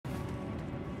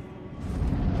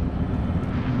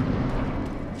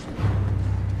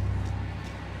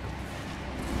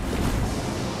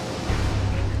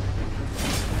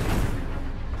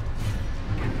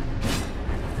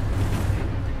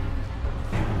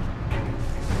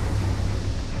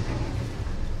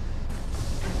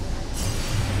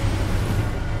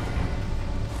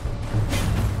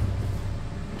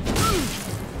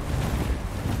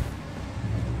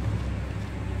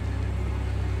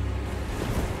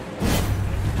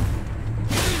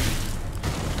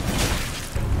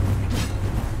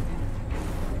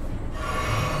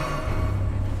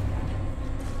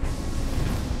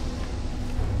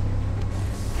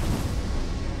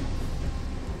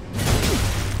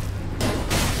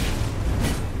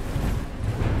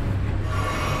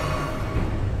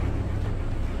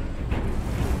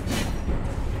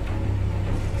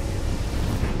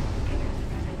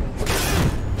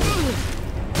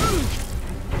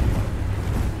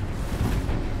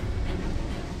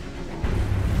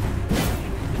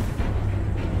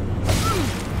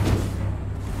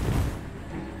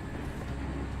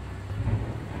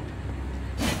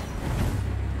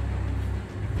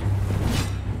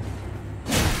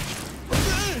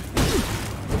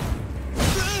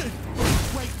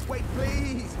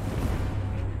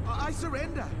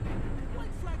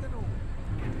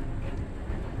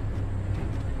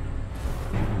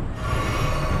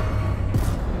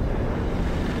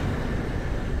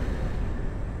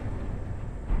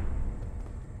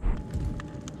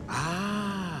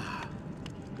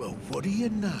What do you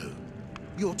know?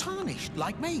 You're tarnished,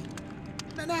 like me.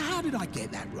 Now, how did I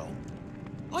get that wrong?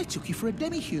 I took you for a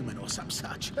demi-human or some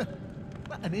such.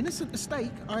 An innocent mistake,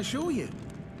 I assure you.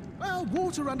 Well,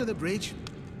 water under the bridge.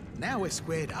 Now we're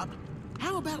squared up.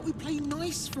 How about we play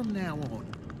nice from now on?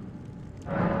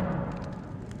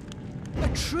 A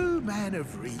true man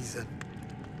of reason.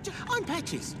 I'm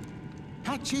Patches.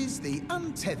 Patches the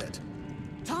untethered.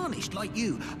 Tarnished like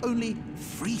you, only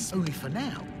free only for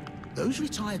now. Those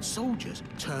retired soldiers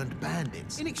turned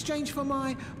bandits in exchange for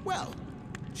my, well,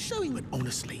 showing it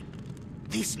honestly.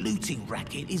 This looting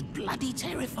racket is bloody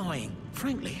terrifying.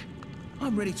 Frankly,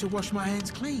 I'm ready to wash my hands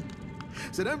clean.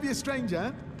 So don't be a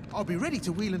stranger. I'll be ready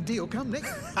to wheel and deal come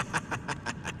next.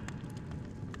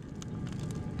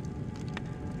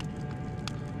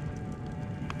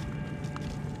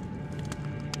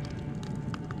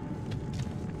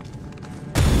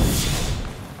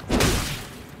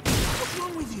 What's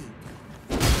wrong with you?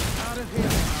 Out of here,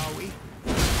 are we?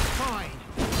 Fine.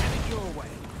 Have it your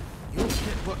way. You'll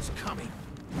get what's coming.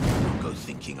 Don't go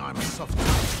thinking I'm a soft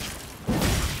touch.